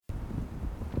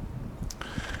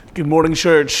Good morning,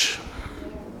 church.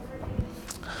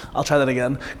 I'll try that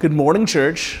again. Good morning,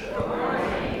 church. Good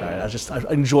morning. All right,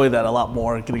 I enjoy that a lot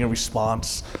more, getting a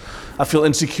response. I feel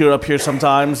insecure up here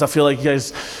sometimes. I feel like you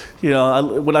guys,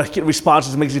 when I get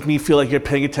responses, it makes me feel like you're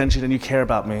paying attention and you care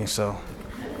about me. So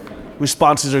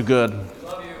responses are good.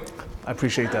 Love you. I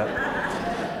appreciate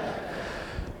that.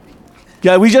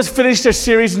 Yeah, we just finished our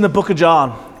series in the book of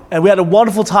John. And we had a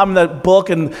wonderful time in that book,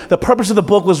 and the purpose of the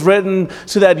book was written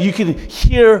so that you can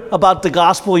hear about the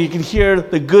gospel, you can hear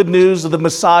the good news of the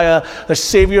Messiah, the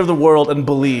Savior of the world, and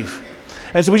believe.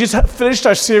 And so we just finished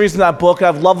our series in that book, and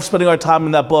I've loved spending our time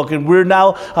in that book, and we're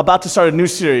now about to start a new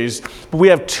series, but we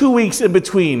have 2 weeks in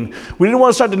between. We didn't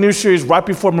want to start the new series right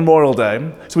before Memorial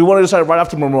Day, so we wanted to start right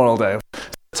after Memorial Day.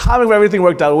 The timing of everything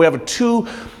worked out. We have a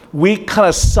 2-week kind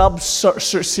of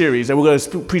sub-series that we're going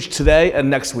to preach today and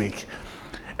next week.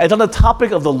 It's on the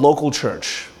topic of the local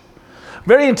church.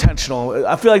 Very intentional.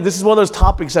 I feel like this is one of those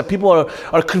topics that people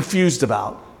are confused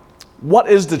about. What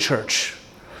is the church?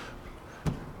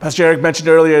 Pastor Eric mentioned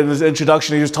earlier in his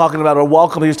introduction, he was talking about our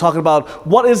welcome, he was talking about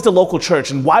what is the local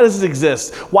church and why does it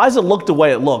exist? Why does it look the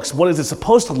way it looks? What is it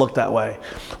supposed to look that way?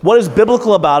 What is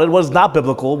biblical about it? What is not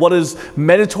biblical? What is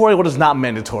mandatory? What is not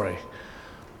mandatory?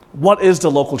 What is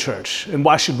the local church and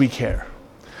why should we care?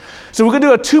 So we're going to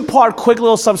do a 2-part quick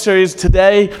little sub-series.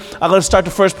 Today, I'm going to start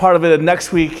the first part of it, and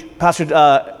next week, Pastor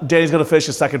Danny's going to finish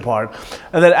the second part.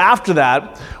 And then after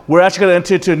that, we're actually going to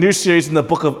enter into a new series in the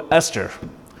book of Esther.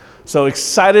 So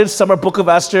excited, summer book of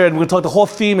Esther, and we're going to talk, the whole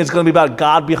theme is going to be about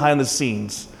God behind the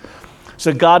scenes.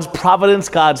 So God's providence,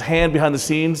 God's hand behind the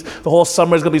scenes, the whole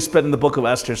summer is going to be spent in the book of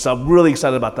Esther. So I'm really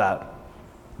excited about that.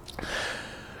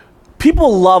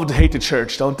 People love to hate the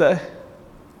church, don't they?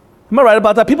 Am I right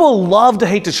about that? People love to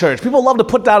hate the church. People love to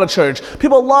put down a church.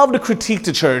 People love to critique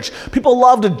the church. People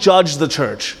love to judge the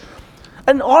church.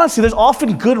 And honestly, there's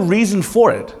often good reason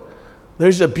for it.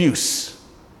 There's abuse.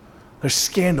 There's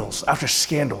scandals after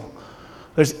scandal.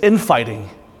 There's infighting.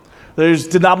 There's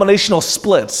denominational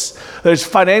splits. There's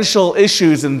financial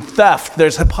issues and theft.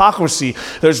 There's hypocrisy.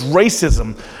 There's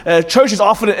racism. Church is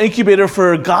often an incubator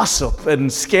for gossip and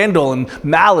scandal and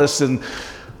malice, and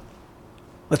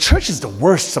the church is the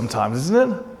worst sometimes,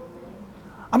 isn't it?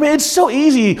 I mean, it's so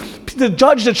easy to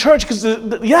judge the church because,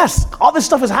 yes, all this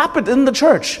stuff has happened in the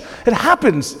church. It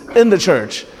happens in the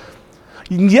church.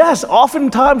 Yes,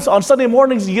 oftentimes on Sunday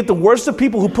mornings, you get the worst of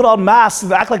people who put on masks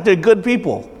and act like they're good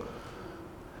people.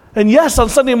 And yes, on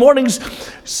Sunday mornings,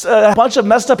 a bunch of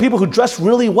messed up people who dress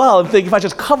really well and think if I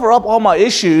just cover up all my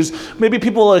issues, maybe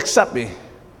people will accept me.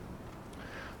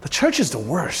 The church is the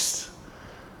worst.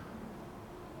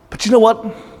 But you know what?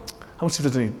 I want to see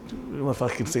if there's if I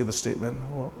can say the statement.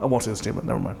 Well, I won't say the statement.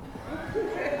 Never mind.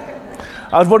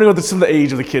 I was wondering what some of the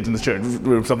age of the kids in the church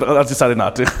room. I decided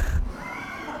not to.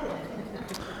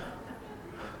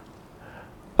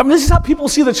 I mean, this is how people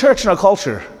see the church in our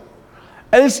culture.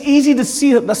 And it's easy to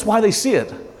see it. That's why they see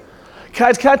it.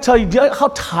 Can I tell you, do you know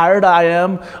how tired I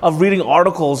am of reading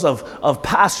articles of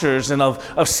pastors and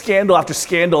of scandal after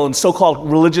scandal and so-called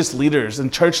religious leaders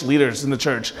and church leaders in the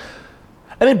church?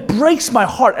 And it breaks my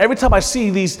heart every time I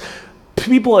see these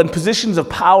people in positions of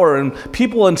power and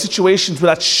people in situations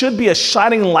where that should be a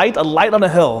shining light, a light on a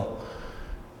hill,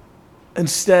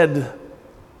 instead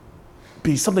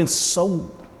be something so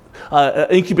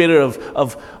an incubator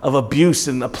of abuse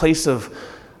and a place of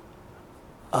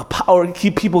power,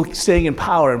 keep people staying in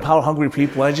power and power-hungry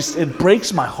people. And it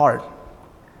breaks my heart.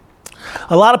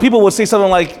 A lot of people would say something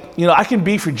like, I can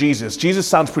be for Jesus. Jesus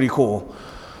sounds pretty cool.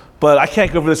 But I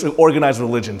can't go for this organized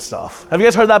religion stuff. Have you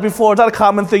guys heard that before? Is that a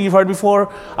common thing you've heard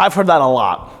before? I've heard that a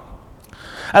lot.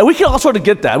 And we can all sort of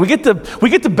get that. We get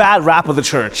the bad rap of the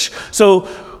church. So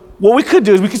what we could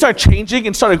do is we could start changing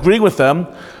and start agreeing with them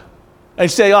and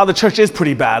say, the church is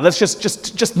pretty bad. Let's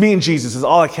just me and Jesus is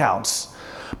all that counts.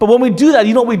 But when we do that,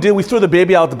 you know what we do? We throw the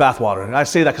baby out with the bathwater. And I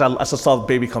say that because I saw the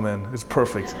baby come in. It's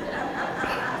perfect.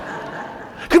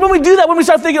 Because when we do that, when we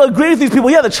start thinking, agree with these people,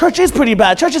 the church is pretty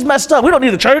bad. Church is messed up. We don't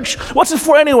need a church. What's it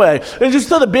for anyway? And just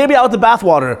throw the baby out with the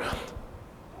bathwater.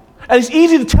 And it's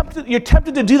easy you're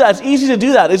tempted to do that. It's easy to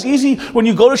do that. It's easy when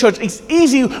you go to church. It's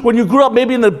easy when you grew up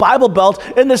maybe in the Bible Belt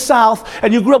in the South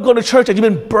and you grew up going to church and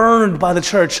you've been burned by the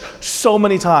church so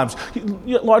many times.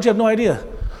 Lord, you have no idea.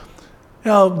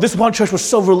 This one church was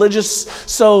so religious,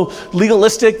 so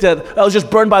legalistic that I was just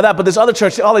burned by that. But this other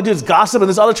church, all they do is gossip, and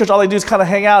this other church, all they do is kind of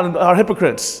hang out and are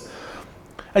hypocrites.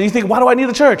 And you think, why do I need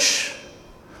a church?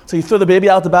 So you throw the baby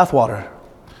out with the bathwater.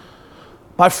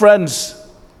 My friends,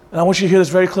 and I want you to hear this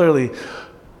very clearly,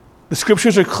 the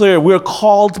scriptures are clear. We are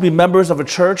called to be members of a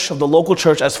church, of the local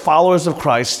church, as followers of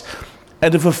Christ,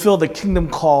 and to fulfill the kingdom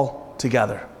call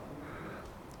together.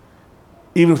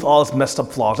 even with all its messed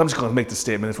up flaws. I'm just going to make this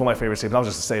statement. It's one of my favorite statements.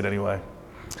 I'll just say it anyway.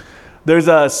 There's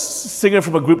a singer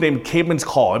from a group named Caedmon's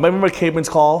Call. Anybody remember Caedmon's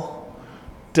Call?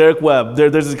 Derek Webb.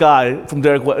 There's this guy from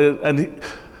Derek Webb, and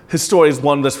his story is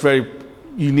one that's very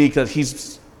unique, that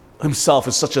he's himself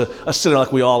is such a sinner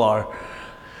like we all are.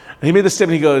 And he made this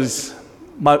statement. He goes,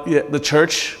 the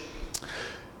church,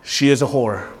 she is a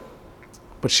whore,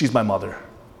 but she's my mother.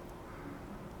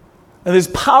 And this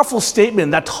powerful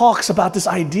statement that talks about this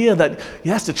idea that,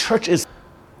 yes, the church is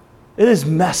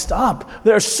messed up.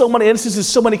 There are so many instances,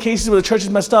 so many cases where the church is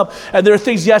messed up. And there are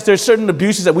things, yes, there are certain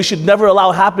abuses that we should never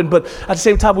allow happen, but at the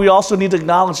same time, we also need to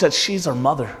acknowledge that she's our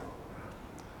mother.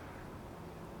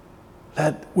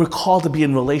 That we're called to be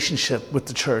in relationship with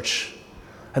the church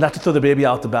and not to throw the baby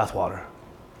out with the bathwater.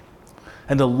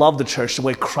 And to love the church the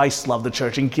way Christ loved the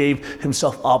church and gave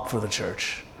himself up for the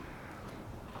church.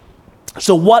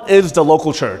 So what is the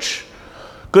local church?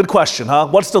 Good question, huh?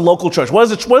 What's the local church? What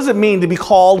does it mean to be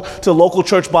called to a local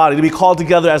church body, to be called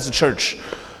together as a church?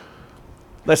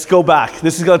 Let's go back.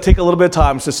 This is going to take a little bit of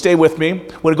time, so stay with me.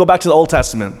 We're going to go back to the Old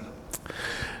Testament.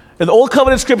 In the Old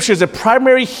Covenant Scriptures, the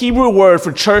primary Hebrew word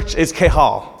for church is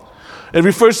kahal. It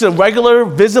refers to the regular,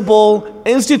 visible,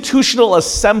 institutional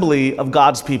assembly of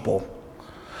God's people.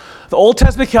 The Old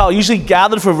Testament kahal usually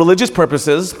gathered for religious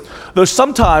purposes, though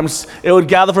sometimes it would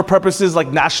gather for purposes like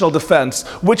national defense,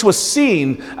 which was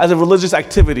seen as a religious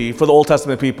activity for the Old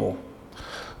Testament people.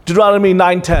 Deuteronomy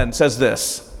 9:10 says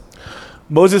this.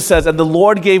 Moses says, "And the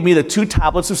Lord gave me the 2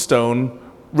 tablets of stone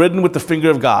written with the finger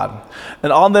of God,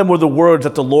 and on them were the words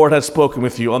that the Lord had spoken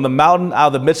with you on the mountain out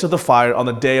of the midst of the fire on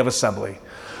the day of assembly."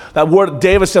 That word,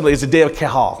 day of assembly, is the day of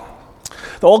kahal.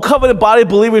 The Old Covenant body of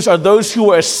believers are those who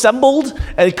were assembled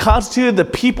and constituted the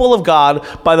people of God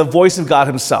by the voice of God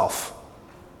himself.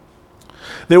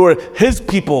 They were his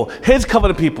people, his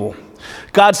covenant people.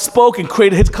 God spoke and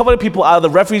created his covenant people out of the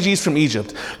refugees from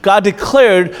Egypt. God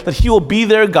declared that he will be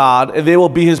their God and they will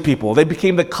be his people. They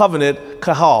became the covenant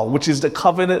kahal, which is the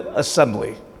covenant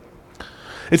assembly.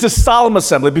 It's a solemn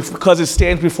assembly because it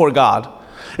stands before God.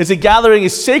 It's a gathering,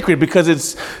 is sacred because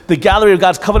it's the gathering of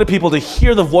God's covenant people to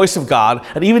hear the voice of God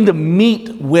and even to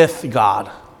meet with God.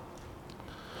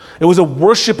 It was a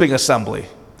worshiping assembly.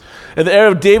 In the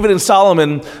era of David and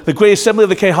Solomon, the great assembly of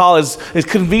the kahal is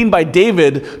convened by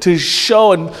David to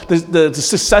show the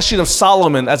succession of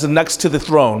Solomon as the next to the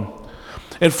throne.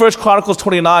 In 1 Chronicles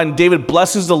 29, David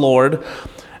blesses the Lord,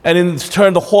 and in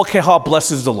turn, the whole kahal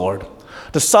blesses the Lord.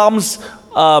 The Psalms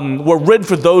were written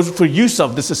for use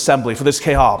of this assembly, for this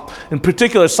kahal. In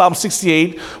particular, Psalm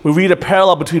 68, we read a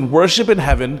parallel between worship in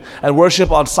heaven and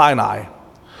worship on Sinai.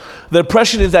 The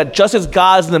impression is that just as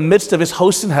God is in the midst of his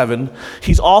hosts in heaven,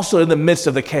 he's also in the midst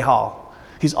of the kahal.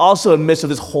 He's also in the midst of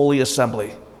this holy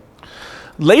assembly.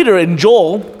 Later in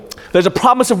Joel, there's a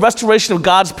promise of restoration of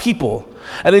God's people,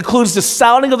 and it includes the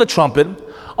sounding of the trumpet,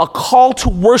 a call to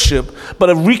worship, but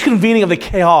a reconvening of the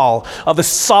kahal, of the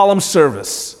solemn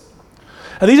service.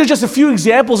 And these are just a few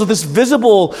examples of this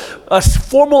visible,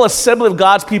 formal assembly of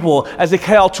God's people as they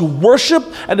kahal to worship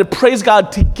and to praise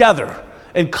God together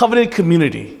in covenant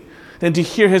community and to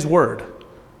hear his word.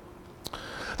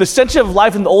 The center of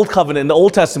life in the Old Covenant, in the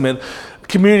Old Testament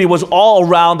community, was all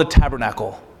around the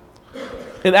tabernacle.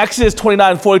 In Exodus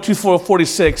 29,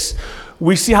 42-46,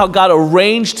 we see how God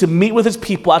arranged to meet with his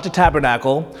people at the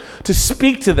tabernacle, to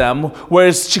speak to them where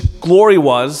his glory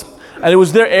was, and it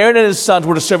was there Aaron and his sons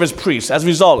were to serve as priests. As a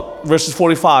result, verses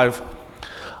 45,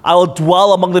 "I will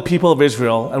dwell among the people of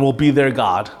Israel and will be their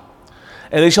God.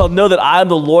 And they shall know that I am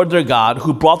the Lord their God,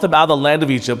 who brought them out of the land of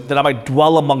Egypt, that I might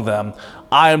dwell among them.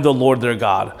 I am the Lord their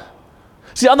God."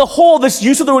 See, on the whole, this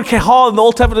use of the word kahal in the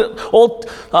Old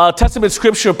Testament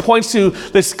scripture points to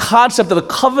this concept of the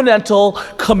covenantal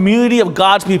community of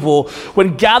God's people,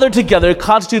 when gathered together,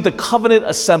 constitute the covenant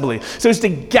assembly. So it's the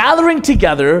gathering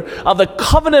together of the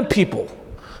covenant people,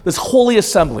 this holy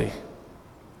assembly.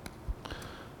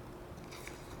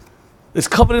 This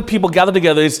covenant people gathered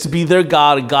together is to be their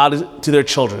God and God is to their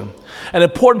children. An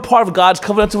important part of God's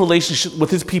covenantal relationship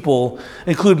with his people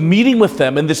include meeting with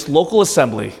them in this local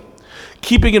assembly,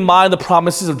 keeping in mind the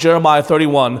promises of Jeremiah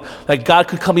 31 that God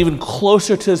could come even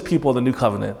closer to his people in the new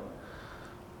covenant.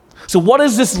 So what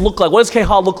does this look like? What does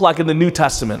kahal look like in the New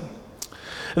Testament?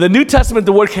 In the New Testament,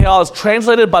 the word kahal is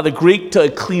translated by the Greek to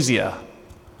ecclesia.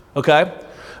 Okay?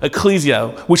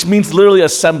 Ecclesia, which means literally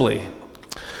assembly.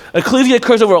 Ecclesia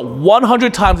occurs over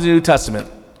 100 times in the New Testament.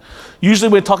 Usually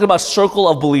we're talking about circle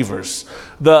of believers.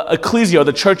 The ecclesia, or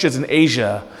the churches in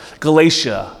Asia,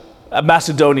 Galatia,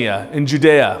 Macedonia, in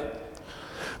Judea.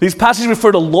 These passages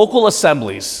refer to local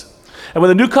assemblies. And when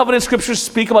the New Covenant scriptures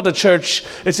speak about the church,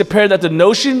 it's apparent that the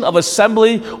notion of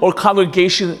assembly or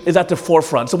congregation is at the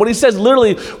forefront. So when he says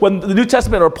literally, when the New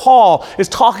Testament or Paul is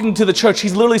talking to the church,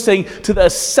 he's literally saying to the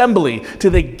assembly, to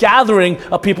the gathering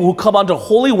of people who come onto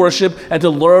holy worship and to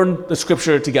learn the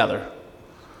scripture together.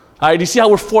 All right, do you see how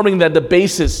we're forming the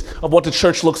basis of what the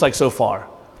church looks like so far?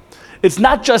 It's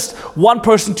not just one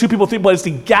person, two people, three people, but it's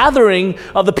the gathering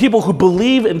of the people who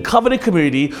believe in covenant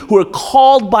community, who are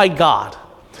called by God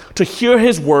to hear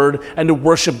his word and to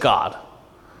worship God.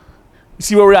 You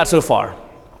see where we're at so far?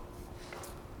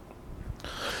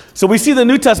 So we see the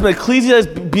New Testament, ecclesia, is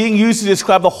being used to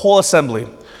describe the whole assembly.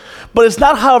 But it's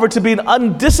not, however, to be an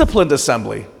undisciplined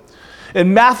assembly.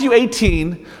 In Matthew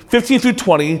 18, 15 through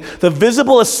 20, the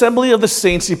visible assembly of the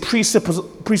saints is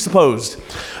presupposed.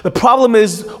 The problem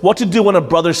is what to do when a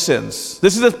brother sins.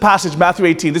 This is the passage, Matthew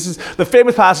 18. This is the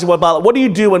famous passage about what do you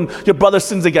do when your brother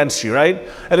sins against you, right?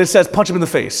 And it says, punch him in the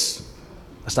face.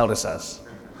 That's not what it says.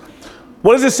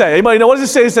 What does it say? Anybody know? What does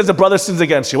it say? It says a brother sins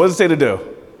against you. What does it say to do?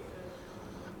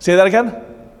 Say that again?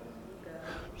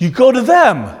 You go to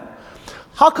them.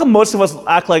 How come most of us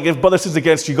act like if brother sins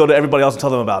against you, you go to everybody else and tell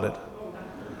them about it?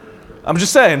 I'm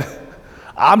just saying.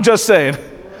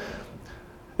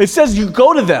 It says you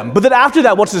go to them, but then after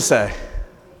that, what's it say?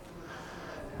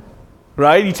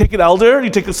 Right? You take an elder, you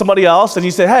take somebody else, and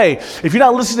you say, hey, if you're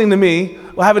not listening to me,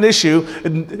 I have an issue.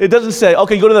 It doesn't say,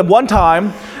 okay, you go to them one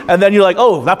time, and then you're like,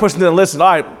 oh, that person didn't listen. All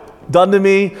right, done to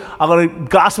me. I'm going to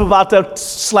gossip about them,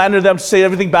 slander them, say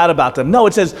everything bad about them. No,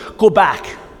 it says, go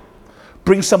back.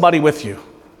 Bring somebody with you.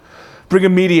 Bring a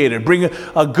mediator, bring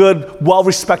a good,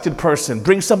 well-respected person,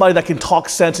 bring somebody that can talk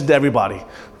sense into everybody,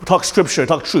 talk scripture,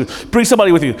 talk truth, bring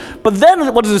somebody with you. But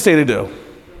then what does it say to do?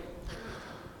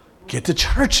 Get the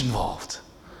church involved.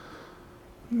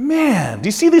 Man, do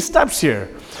you see these steps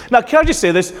here? Now, can I just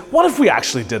say this? What if we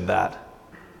actually did that?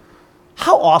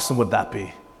 How awesome would that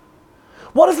be?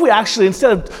 What if we actually,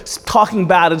 instead of talking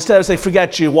bad, instead of saying,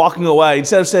 forget you, walking away,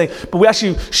 instead of saying, but we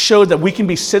actually showed that we can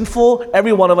be sinful,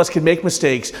 every one of us can make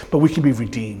mistakes, but we can be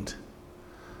redeemed.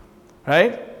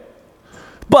 Right?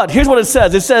 But here's what it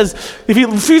says. It says, if he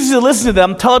refuses to listen to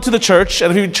them, tell it to the church,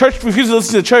 and if the church refuses to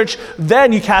listen to the church,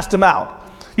 then you cast him out.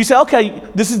 You say, okay,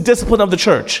 this is discipline of the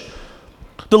church.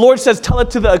 The Lord says, tell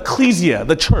it to the ecclesia,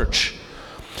 the church.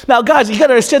 Now, guys, you got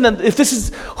to understand that if this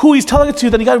is who he's telling it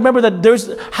to, then you got to remember that there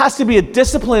has to be a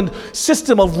disciplined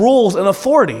system of rules and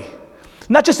authority.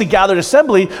 Not just a gathered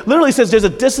assembly. Literally says there's a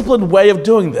disciplined way of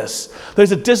doing this.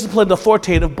 There's a disciplined,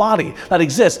 authoritative body that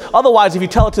exists. Otherwise, if you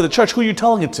tell it to the church, who are you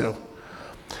telling it to?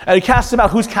 And you cast them out,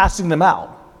 who's casting them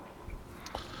out?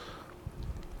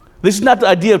 This is not the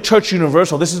idea of church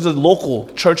universal. This is a local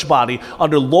church body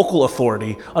under local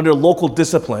authority, under local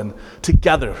discipline,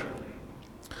 together.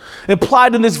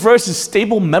 Implied in this verse is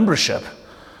stable membership.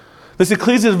 This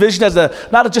ecclesia vision as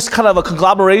not just kind of a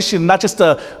conglomeration, not just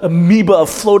a amoeba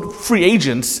of free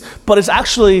agents, but it's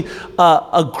actually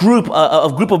a group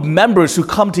of members who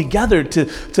come together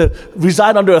to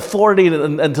reside under authority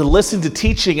and to listen to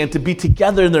teaching and to be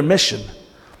together in their mission.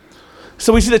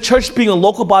 So we see the church being a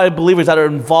local body of believers that are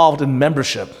involved in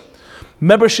membership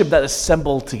that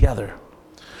assemble together.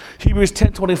 Hebrews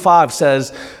 10:25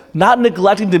 says, not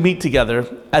neglecting to meet together,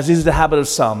 as is the habit of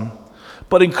some,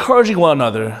 but encouraging one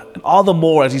another, and all the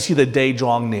more as you see the day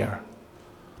drawing near.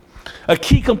 A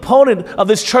key component of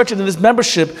this church and this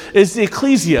membership is the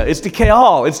ecclesia, it's the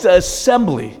kahal, it's the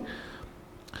assembly.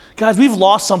 Guys, we've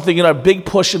lost something in our big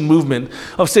push and movement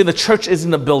of saying the church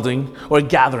isn't a building or a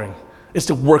gathering, it's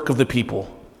the work of the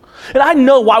people. And I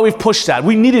know why we've pushed that.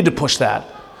 We needed to push that.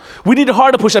 We needed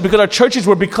hard to push that because our churches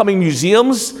were becoming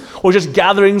museums or just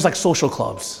gatherings like social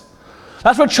clubs.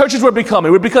 That's what churches were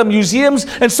becoming. We're becoming museums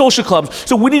and social clubs.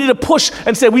 So we needed to push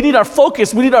and say we need our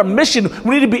focus, we need our mission,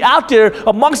 we need to be out there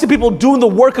amongst the people doing the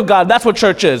work of God. That's what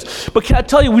church is. But can I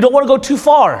tell you, we don't want to go too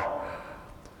far.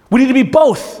 We need to be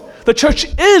both. The church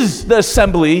is the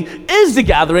assembly, is the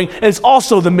gathering, and it's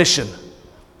also the mission.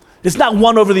 It's not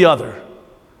one over the other.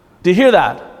 Do you hear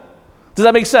that? Does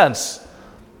that make sense?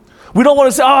 We don't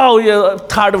want to say, oh, you're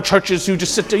tired of churches who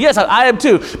just sit there. Yes, I am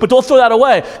too, but don't throw that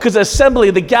away because the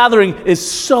assembly, the gathering is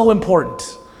so important.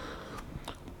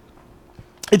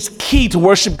 It's key to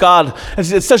worship God, and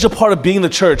it's such a part of being the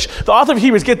church. The author of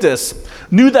Hebrews, get this,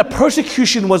 knew that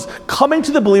persecution was coming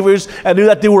to the believers and knew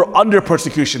that they were under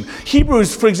persecution.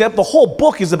 Hebrews, for example, the whole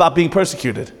book is about being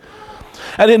persecuted.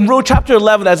 And in chapter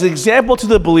 11, as an example to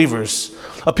the believers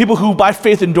of people who by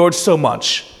faith endured so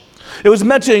much, it was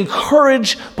meant to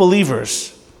encourage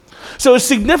believers. So it's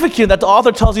significant that the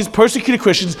author tells these persecuted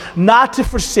Christians not to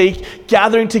forsake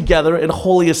gathering together in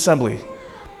holy assembly.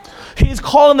 He's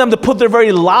calling them to put their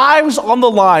very lives on the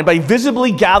line by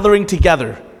visibly gathering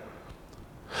together.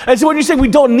 And so when you say we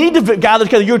don't need to gather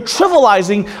together, you're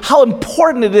trivializing how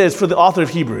important it is for the author of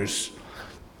Hebrews.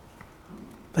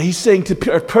 He's saying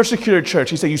to a persecuted church,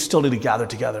 he's saying you still need to gather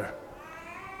together.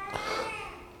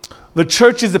 The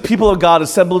church is the people of God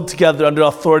assembled together under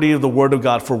authority of the Word of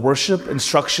God for worship,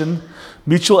 instruction,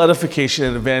 mutual edification,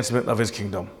 and advancement of his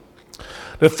kingdom.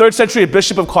 The 3rd century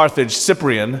bishop of Carthage,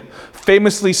 Cyprian,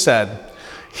 famously said,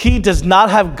 "He does not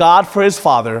have God for his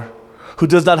father who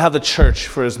does not have the church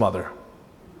for his mother."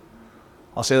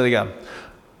 I'll say that again.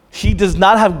 He does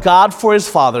not have God for his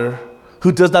father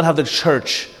who does not have the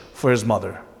church for his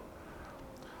mother.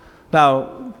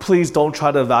 Now, please don't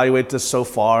try to evaluate this so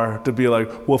far to be like,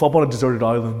 well, if I'm on a deserted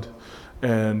island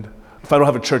and if I don't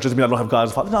have a church, doesn't mean I don't have God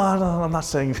as a father. No, I'm not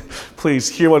saying. Please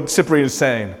hear what Cyprian is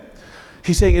saying.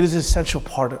 He's saying it is an essential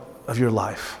part of your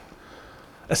life.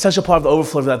 Essential part of the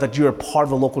overflow of that you're a part of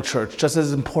the local church, just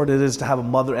as important it is to have a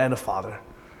mother and a father.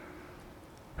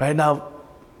 Right now,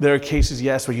 there are cases,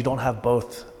 yes, where you don't have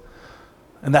both,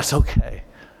 and that's okay.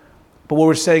 But what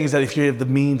we're saying is that if you have the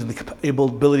means and the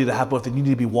ability to have both, then you need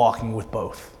to be walking with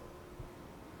both.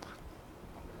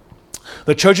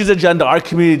 The church's agenda, our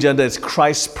community agenda, is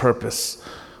Christ's purpose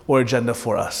or agenda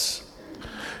for us.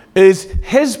 It is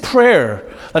his prayer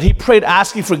that he prayed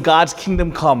asking for God's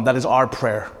kingdom come. That is our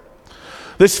prayer.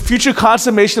 This future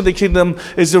consummation of the kingdom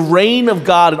is the reign of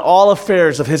God in all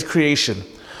affairs of his creation.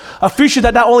 A future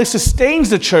that not only sustains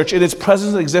the church in its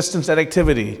presence, existence, and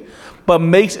activity, but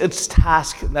makes its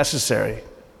task necessary.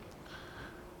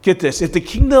 Get this, if the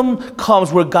kingdom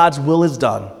comes where God's will is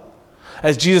done,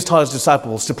 as Jesus taught his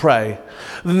disciples to pray,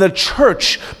 then the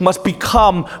church must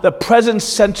become the present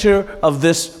center of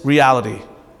this reality.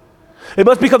 It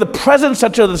must become the present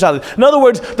center of this reality. In other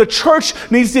words, the church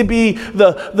needs to be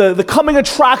the coming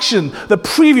attraction, the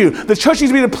preview. The church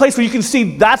needs to be the place where you can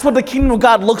see that's what the kingdom of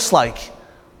God looks like.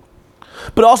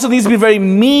 But also needs to be the very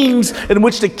means in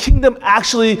which the kingdom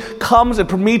actually comes and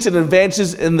permeates and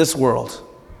advances in this world.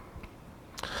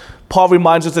 Paul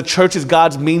reminds us the church is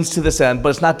God's means to this end, but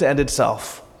it's not the end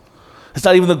itself. It's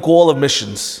not even the goal of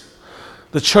missions.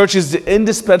 The church is the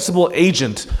indispensable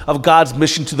agent of God's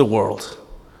mission to the world.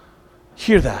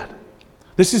 Hear that.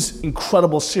 This is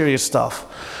incredible, serious stuff.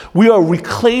 We are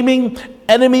reclaiming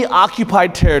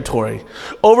enemy-occupied territory,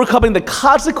 overcoming the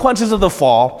consequences of the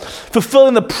fall,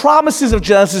 fulfilling the promises of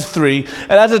Genesis 3,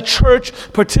 and as a church,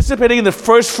 participating in the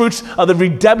first fruits of the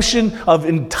redemption of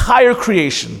entire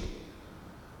creation.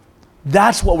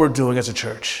 That's what we're doing as a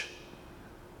church.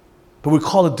 But we're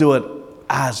called to do it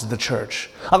as the church.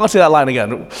 I'm going to say that line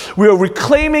again. We are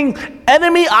reclaiming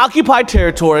enemy-occupied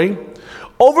territory,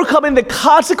 overcoming the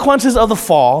consequences of the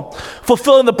fall,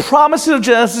 fulfilling the promises of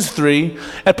Genesis 3,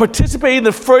 and participating in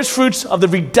the first fruits of the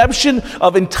redemption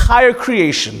of entire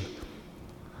creation.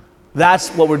 That's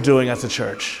what we're doing as a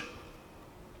church.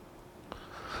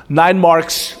 9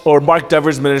 Marks, or Mark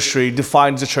Dever's ministry,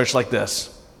 defines the church like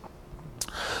this.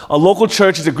 A local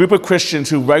church is a group of Christians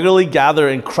who regularly gather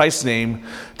in Christ's name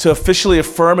to officially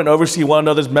affirm and oversee one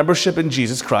another's membership in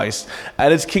Jesus Christ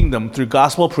and his kingdom through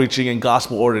gospel preaching and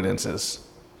gospel ordinances.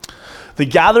 The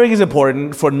gathering is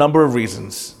important for a number of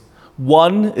reasons.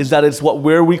 One is that it's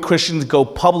where we Christians go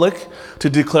public to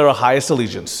declare our highest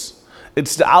allegiance.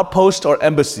 It's the outpost or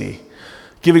embassy,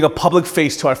 giving a public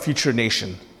face to our future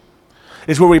nation.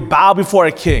 It's where we bow before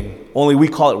a king, only we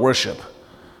call it worship.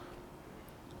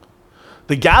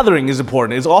 The gathering is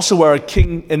important. It's also where a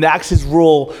king enacts his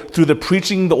rule through the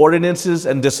preaching, the ordinances,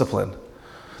 and discipline.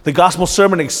 The gospel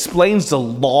sermon explains the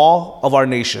law of our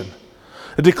nation.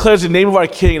 It declares the name of our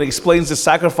king and explains the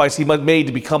sacrifice he made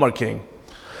to become our king.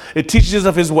 It teaches us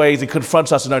of his ways and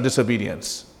confronts us in our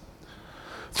disobedience.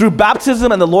 Through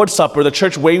baptism and the Lord's Supper, the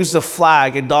church waves the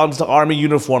flag and dons the army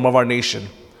uniform of our nation.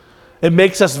 It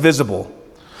makes us visible.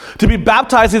 To be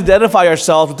baptized is to identify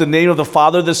ourselves with the name of the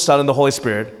Father, the Son, and the Holy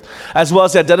Spirit, as well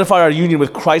as to identify our union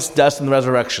with Christ's death and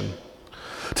resurrection.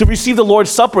 To receive the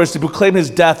Lord's Supper is to proclaim his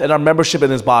death and our membership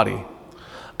in his body.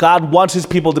 God wants his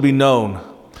people to be known.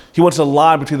 He wants a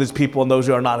line between his people and those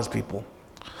who are not his people.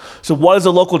 So what is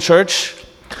a local church?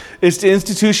 It's the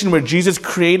institution where Jesus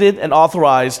created and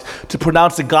authorized to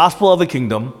pronounce the gospel of the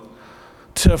kingdom,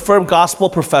 to affirm gospel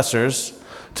professors,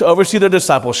 to oversee their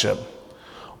discipleship.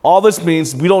 All this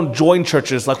means we don't join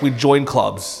churches like we join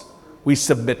clubs. We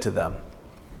submit to them.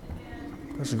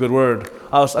 That's a good word.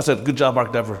 I said, good job,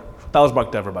 Mark Dever. That was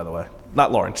Mark Dever, by the way.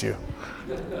 Not Lawrence, you.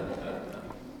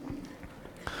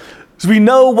 So we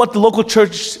know what the local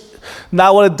church,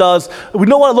 not what it does. We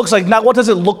know what it looks like, not what does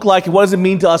it look like, and what does it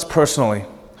mean to us personally.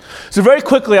 So very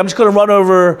quickly, I'm just going to run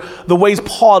over the ways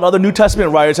Paul and other New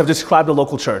Testament writers have described the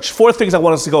local church. 4 things I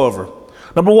want us to go over.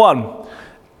 Number 1,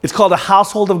 it's called a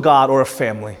household of God or a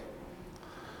family.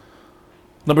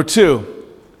 Number 2,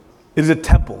 it is a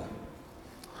temple.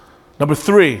 Number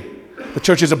 3, the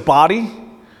church is a body.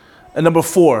 And number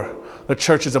 4, the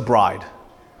church is a bride.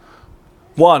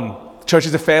 1, church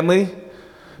is a family.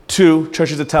 2,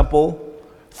 church is a temple.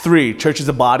 3, church is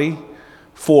a body.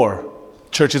 4,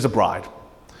 church is a bride.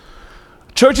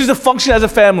 Church is a function as a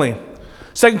family.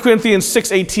 2 Corinthians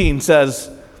 6:18 says,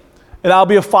 "And I'll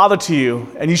be a father to you,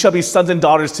 and you shall be sons and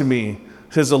daughters to me,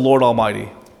 says the Lord Almighty."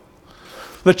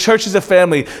 The church is a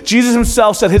family. Jesus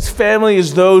himself said his family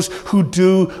is those who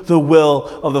do the will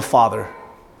of the Father.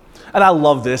 And I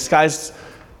love this, guys.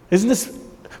 Isn't this,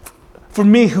 for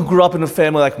me who grew up in a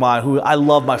family like mine, who I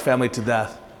love my family to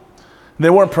death. They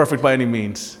weren't perfect by any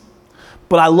means.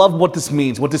 But I love what this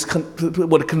means, what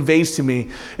it conveys to me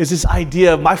is this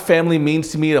idea of my family means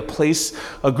to me a place,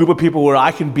 a group of people where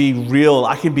I can be real,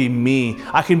 I can be me,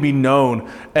 I can be known,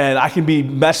 and I can be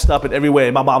messed up in every way,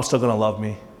 and my mom's still gonna love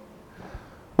me.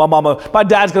 My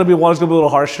dad's gonna be one who's gonna be a little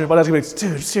harsher. My dad's gonna be like,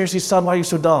 dude, seriously, son, why are you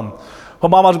so dumb?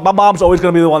 My mom's always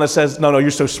gonna be the one that says, no,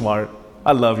 you're so smart.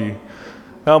 I love you.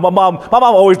 My mom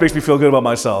always makes me feel good about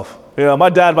myself. My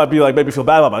dad might be like, make me feel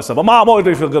bad about myself. My mom always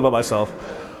makes me feel good about myself.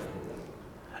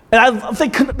 And I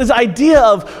think this idea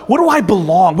of, where do I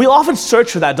belong? We often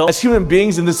search for that, don't we? As human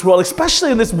beings in this world,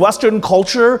 especially in this Western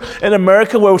culture in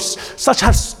America where we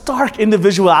have stark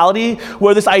individuality,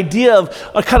 where this idea of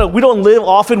we don't live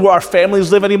often where our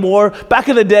families live anymore. Back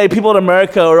in the day, people in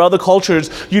America or other cultures,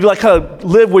 you'd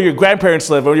live where your grandparents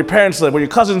live, or your parents live, where your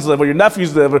cousins live, where your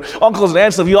nephews live, or uncles and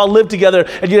aunts live. You all live together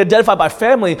and you're identified by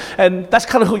family, and that's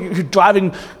kind of who you're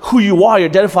driving who you are. You're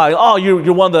identifying,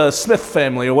 you're one of the Smith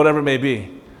family or whatever it may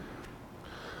be.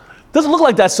 Doesn't look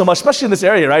like that so much, especially in this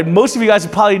area, right? Most of you guys are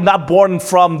probably not born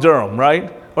from Durham,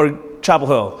 right? Or Chapel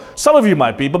Hill. Some of you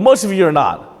might be, but most of you are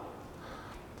not.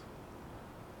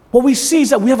 What we see is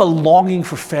that we have a longing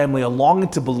for family, a longing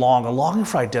to belong, a longing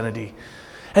for identity.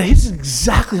 And this is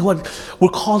exactly what we're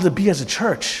called to be as a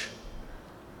church.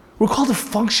 We're called to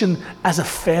function as a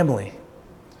family.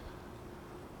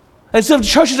 And so if the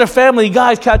church is our family,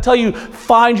 guys, can I tell you,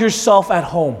 find yourself at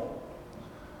home.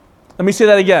 Let me say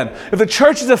that again. If the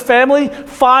church is a family,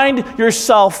 find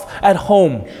yourself at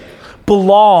home.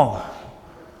 Belong.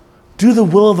 Do the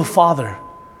will of the Father.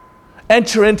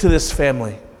 Enter into this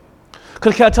family.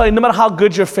 Because can I tell you, no matter how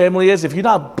good your family is, if you're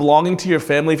not belonging to your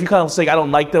family, if you kind of say, I don't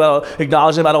like them, I don't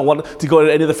acknowledge them, I don't want to go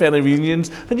to any of the family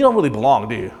reunions, then you don't really belong,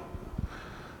 do you?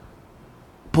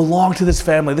 Belong to this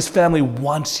family. This family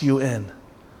wants you in.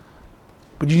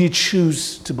 But you need to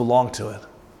choose to belong to it.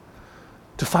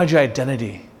 To find your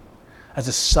identity as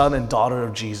a son and daughter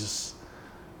of Jesus,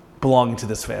 belonging to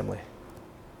this family.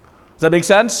 Does that make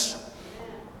sense?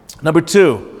 Number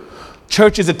 2,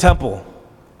 church is a temple.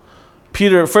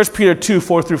 1 Peter 2,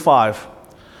 4 through 5.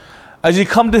 As you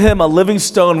come to him, a living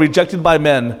stone rejected by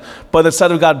men, but the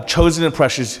sight of God chosen and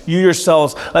precious, you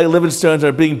yourselves, like living stones,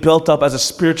 are being built up as a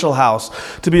spiritual house,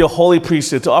 to be a holy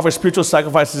priesthood, to offer spiritual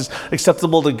sacrifices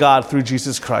acceptable to God through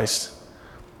Jesus Christ.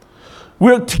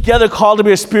 We're together called to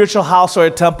be a spiritual house or a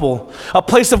temple, a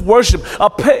place of worship,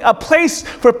 a place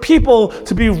for people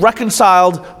to be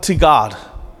reconciled to God.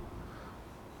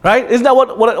 Right? Isn't that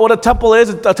what a temple is?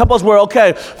 A temple is where,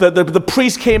 the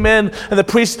priest came in and the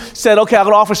priest said, I'm going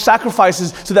to offer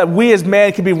sacrifices so that we as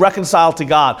man can be reconciled to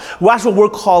God. Well, that's what we're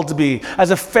called to be. As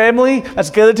a family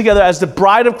that's gathered together as the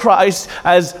bride of Christ,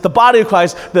 as the body of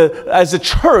Christ, as the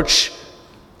church,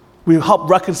 we help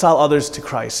reconcile others to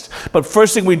Christ. But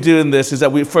first thing we do in this is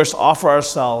that we first offer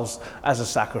ourselves as a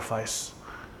sacrifice.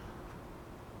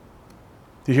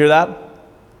 Do you hear that?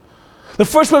 The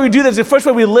first way we do this, the first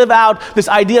way we live out this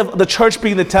idea of the church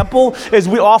being the temple, is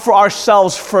we offer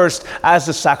ourselves first as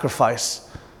a sacrifice.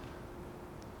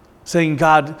 Saying,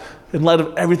 God, in light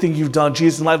of everything you've done,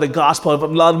 Jesus, in light of the gospel,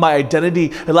 in light of my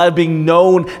identity, in light of being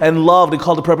known and loved and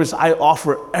called to purpose, I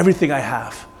offer everything I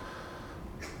have.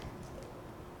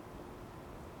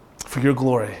 For your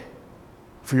glory,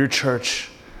 for your church,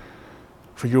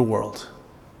 for your world.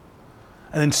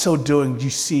 And in so doing, you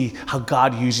see how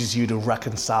God uses you to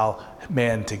reconcile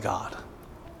man to God.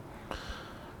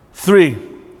 3,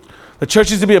 the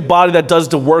church is to be a body that does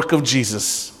the work of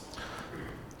Jesus.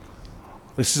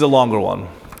 This is a longer one.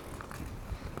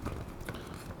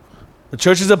 The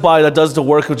church is a body that does the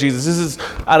work of Jesus. This is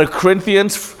out of 1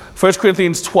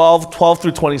 Corinthians 12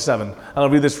 through 27. I'll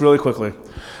read this really quickly.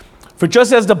 For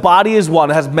just as the body is one,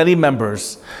 it has many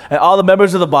members, and all the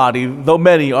members of the body, though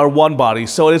many, are one body,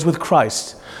 so it is with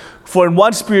Christ. For in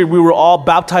one Spirit we were all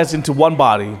baptized into one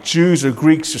body, Jews or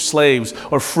Greeks or slaves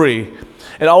or free,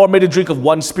 and all were made to drink of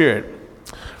one Spirit.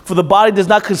 For the body does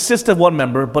not consist of one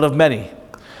member, but of many.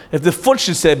 If the foot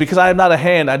should say, because I am not a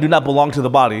hand, I do not belong to the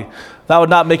body, that would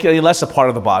not make it any less a part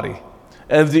of the body.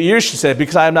 And if the ear should say,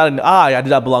 because I am not an eye, I do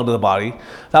not belong to the body,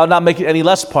 that would not make it any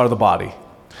less part of the body.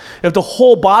 If the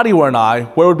whole body were an eye,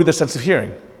 where would be the sense of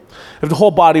hearing? If the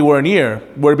whole body were an ear,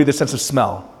 where would be the sense of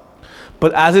smell?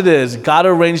 But as it is, God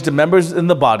arranged the members in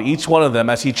the body, each one of them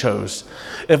as he chose.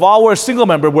 If all were a single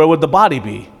member, where would the body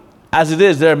be? As it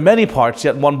is, there are many parts,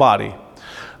 yet one body.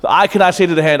 The eye cannot say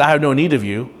to the hand, I have no need of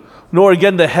you, nor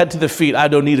again the head to the feet, I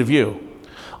have no need of you.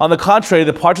 On the contrary,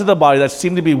 the parts of the body that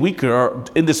seem to be weaker are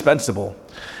indispensable.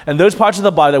 And those parts of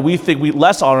the body that we think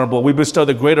less honorable, we bestow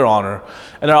the greater honor.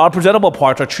 And our unpresentable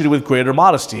parts are treated with greater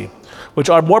modesty, which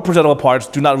our more presentable parts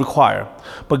do not require.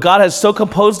 But God has so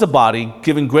composed the body,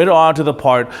 giving greater honor to the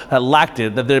part that lacked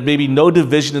it, that there may be no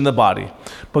division in the body,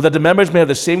 but that the members may have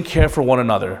the same care for one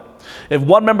another. If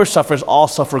one member suffers, all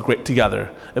suffer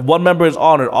together. If one member is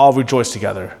honored, all rejoice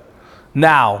together.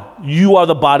 Now, you are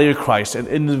the body of Christ and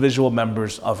individual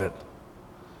members of it.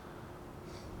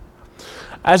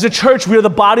 As a church, we are the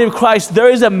body of Christ. There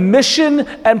is a mission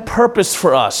and purpose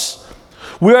for us.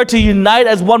 We are to unite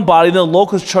as one body in the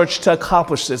local church to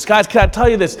accomplish this. Guys, can I tell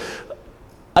you this?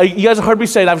 You guys have heard me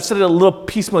say it. I've said it a little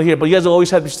piecemeal here, but you guys have always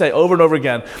had me say over and over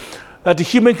again that the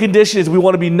human condition is we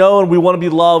want to be known, we want to be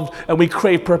loved, and we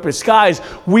crave purpose. Guys,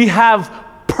 we have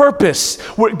purpose.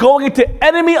 We're going into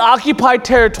enemy-occupied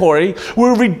territory.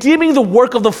 We're redeeming the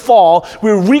work of the fall.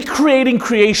 We're recreating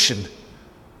creation.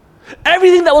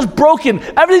 Everything that was broken,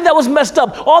 everything that was messed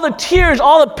up, all the tears,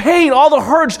 all the pain, all the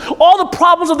hurts, all the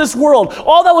problems of this world,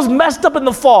 all that was messed up in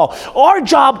the fall. Our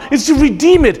job is to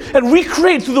redeem it and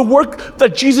recreate through the work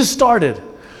that Jesus started.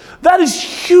 That is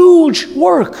huge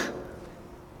work.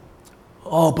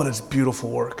 Oh, but it's beautiful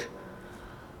work.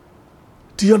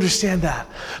 Do you understand that?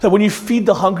 That when you feed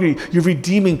the hungry, you're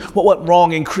redeeming what went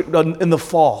wrong in the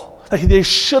fall. Like they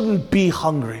shouldn't be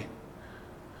hungry.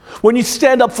 When you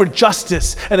stand up for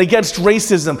justice and against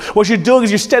racism, what you're doing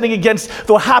is you're standing against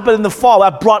what happened in the fall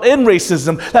that brought in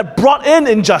racism, that brought in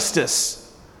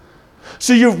injustice.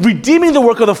 So you're redeeming the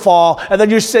work of the fall, and then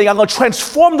you're saying, I'm going to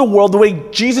transform the world the way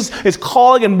Jesus is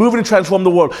calling and moving to transform the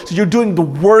world. So you're doing the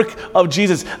work of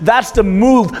Jesus. That's the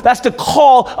move, that's the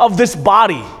call of this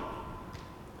body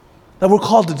that we're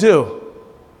called to do.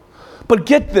 But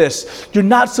get this, you're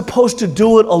not supposed to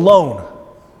do it alone.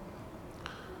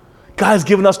 God has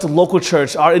given us the local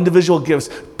church, our individual gifts,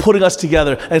 putting us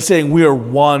together and saying we are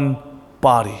one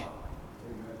body.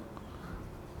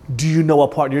 Do you know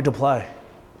what part you're to play?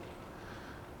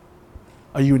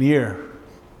 Are you an ear?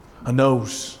 A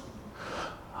nose?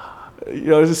 You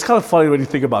know, it's kind of funny when you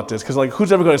think about this, because like,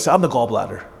 who's ever going to say, I'm the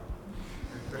gallbladder?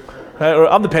 Right? Or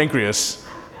I'm the pancreas?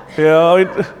 You know, I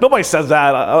mean, nobody says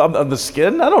that. I'm the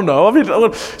skin. I don't know. I mean,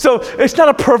 so it's not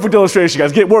a perfect illustration,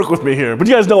 guys. Work with me here, but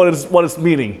you guys know what it's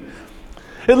meaning.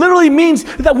 It literally means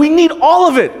that we need all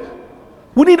of it.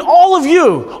 We need all of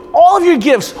you, all of your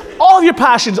gifts, all of your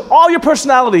passions, all your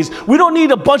personalities. We don't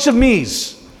need a bunch of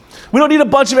me's. We don't need a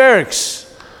bunch of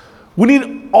Erics. We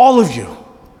need all of you.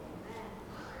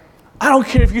 I don't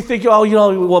care if you think, oh, you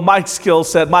know, well, my skill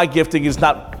set, my gifting is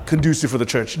not conducive for the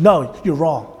church. No, you're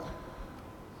wrong.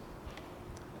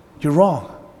 You're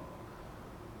wrong.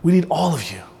 We need all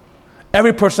of you.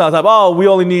 Every personality type, oh, we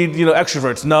only need,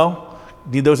 extroverts. No,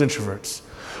 need those introverts.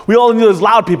 We only need those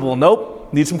loud people.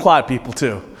 Nope, need some quiet people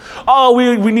too. Oh,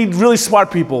 we need really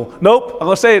smart people. Nope, I'm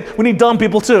gonna say it, we need dumb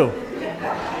people too.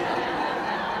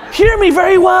 Hear me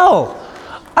very well.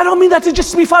 I don't mean that to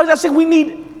just be funny. I'm saying we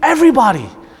need everybody.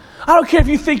 I don't care if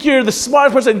you think you're the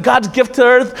smartest person, God's gift to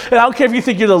earth, and I don't care if you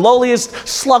think you're the lowliest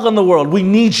slug in the world. We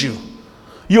need you.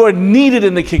 You are needed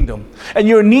in the kingdom, and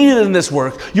you're needed in this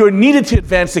work. You're needed to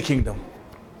advance the kingdom.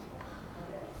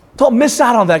 Don't miss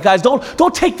out on that, guys.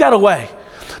 Don't take that away.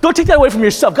 Don't take that away from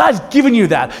yourself. God's given you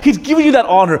that. He's given you that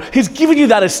honor. He's given you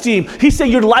that esteem. He's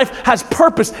saying your life has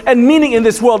purpose and meaning in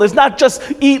this world. It's not just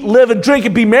eat, live, and drink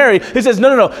and be merry. He says, no.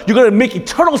 You're going to make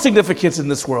eternal significance in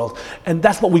this world. And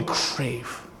that's what we crave.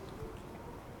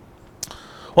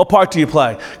 What part do you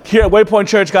play? Here at Waypoint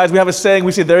Church, guys, we have a saying.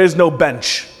 We say there is no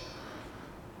bench.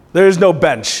 There is no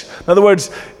bench. In other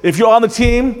words, if you're on the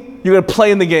team, you're going to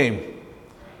play in the game.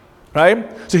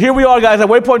 Right? So here we are, guys, at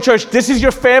Waypoint Church. This is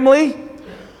your family.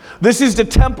 This is the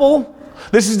temple.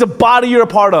 This is the body you're a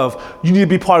part of. You need to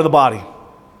be part of the body.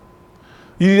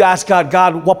 You need to ask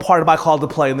God, what part am I called to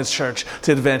play in this church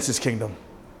to advance His kingdom?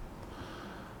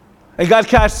 And guys,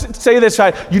 can I say this,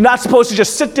 right? You're not supposed to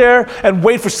just sit there and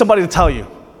wait for somebody to tell you.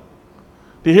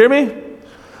 Do you hear me?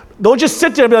 Don't just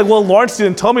sit there and be like, well, Lawrence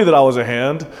didn't tell me that I was a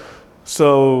hand,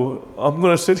 so I'm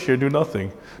going to sit here and do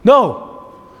nothing.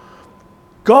 No.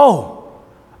 Go.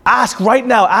 Ask right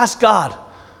now. Ask God,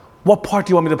 what part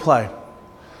do you want me to play?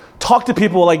 Talk to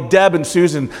people like Deb and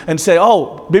Susan and say,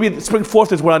 oh, maybe Spring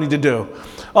Fourth is what I need to do.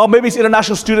 Oh, maybe it's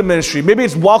international student ministry. Maybe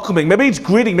it's welcoming. Maybe it's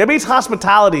greeting. Maybe it's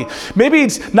hospitality. Maybe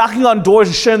it's knocking on doors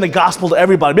and sharing the gospel to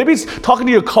everybody. Maybe it's talking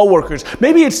to your coworkers.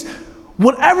 Maybe it's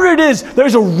whatever it is,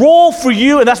 there's a role for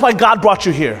you, and that's why God brought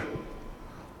you here.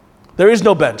 There is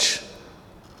no bench.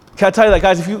 Can I tell you that,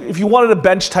 guys? If you wanted a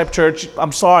bench type church,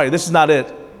 I'm sorry, this is not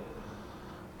it.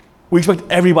 We expect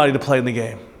everybody to play in the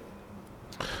game.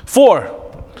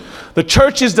 4, the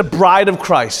church is the bride of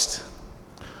Christ.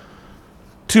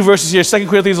 2 verses here, 2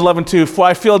 Corinthians 11:2. For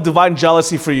I feel divine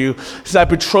jealousy for you, since I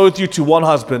betrothed you to one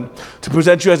husband, to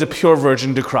present you as a pure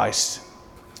virgin to Christ.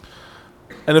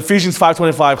 And Ephesians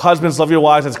 5:25, husbands, love your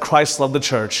wives as Christ loved the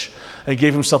church and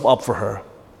gave himself up for her.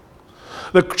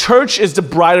 The church is the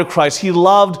bride of Christ. He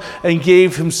loved and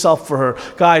gave himself for her.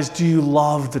 Guys, do you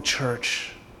love the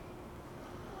church?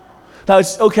 Now,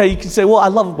 it's okay, you can say, well, I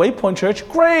love Waypoint Church.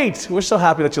 Great, we're so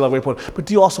happy that you love Waypoint. But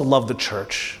do you also love the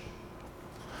church?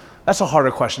 That's a harder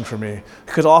question for me,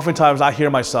 because oftentimes I hear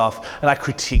myself and I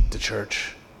critique the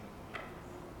church.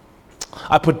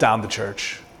 I put down the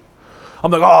church. I'm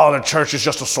like, oh, the church is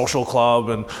just a social club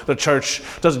and the church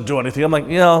doesn't do anything. I'm like,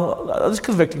 that's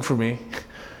convicting for me.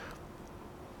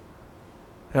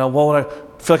 Well, when I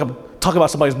feel like I'm talking about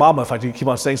somebody's mama if I keep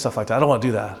on saying stuff like that. I don't want to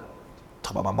do that.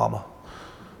 Talk about my mama.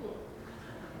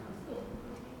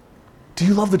 Do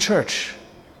you love the church?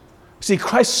 See,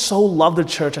 Christ so loved the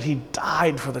church that he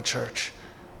died for the church.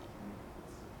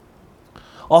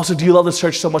 Also, do you love the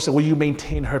church so much that will you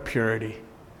maintain her purity?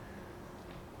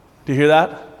 Do you hear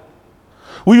that?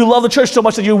 Will you love the church so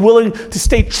much that you're willing to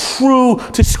stay true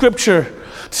to Scripture,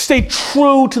 to stay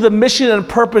true to the mission and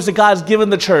purpose that God has given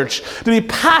the church, to be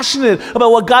passionate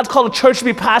about what God's called the church to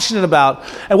be passionate about?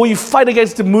 And will you fight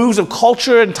against the moves of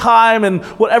culture and time and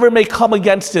whatever may come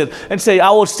against it and say,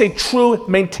 I will stay true,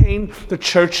 maintain the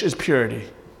church's purity?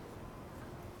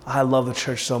 I love the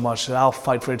church so much that I'll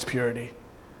fight for its purity.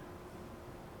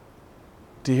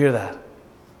 Do you hear that?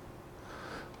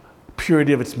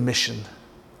 Purity of its mission,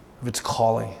 of its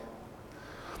calling.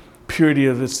 Purity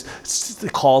of its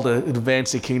call to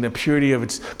advance the kingdom. Purity of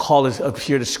its call to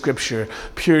adhere to Scripture.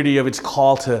 Purity of its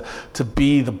call to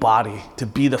be the body, to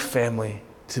be the family,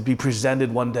 to be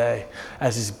presented one day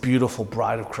as his beautiful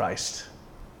bride of Christ.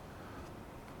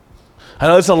 I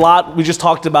know there's a lot we just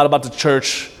talked about the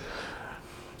church.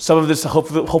 Some of this,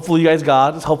 hopefully you guys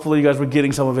got. Hopefully you guys were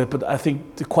getting some of it. But I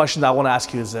think the question that I want to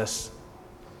ask you is this.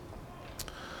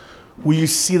 Will you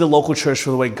see the local church for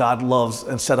the way God loves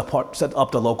and set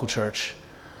up the local church?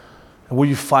 And will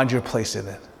you find your place in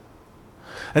it?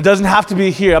 It doesn't have to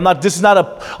be here. This is not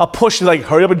a push to like,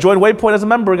 hurry up and join Waypoint as a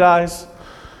member, guys.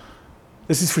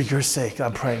 This is for your sake.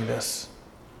 I'm praying this.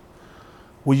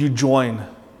 Will you join?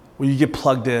 Will you get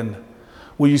plugged in?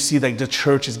 Will you see that the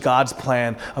church is God's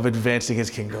plan of advancing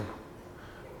his kingdom?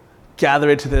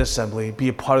 Gather into the assembly, be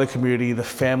a part of the community, the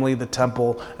family, the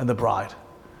temple, and the bride.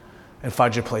 And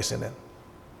find your place in it.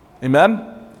 Amen?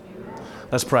 Amen.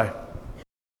 Let's pray.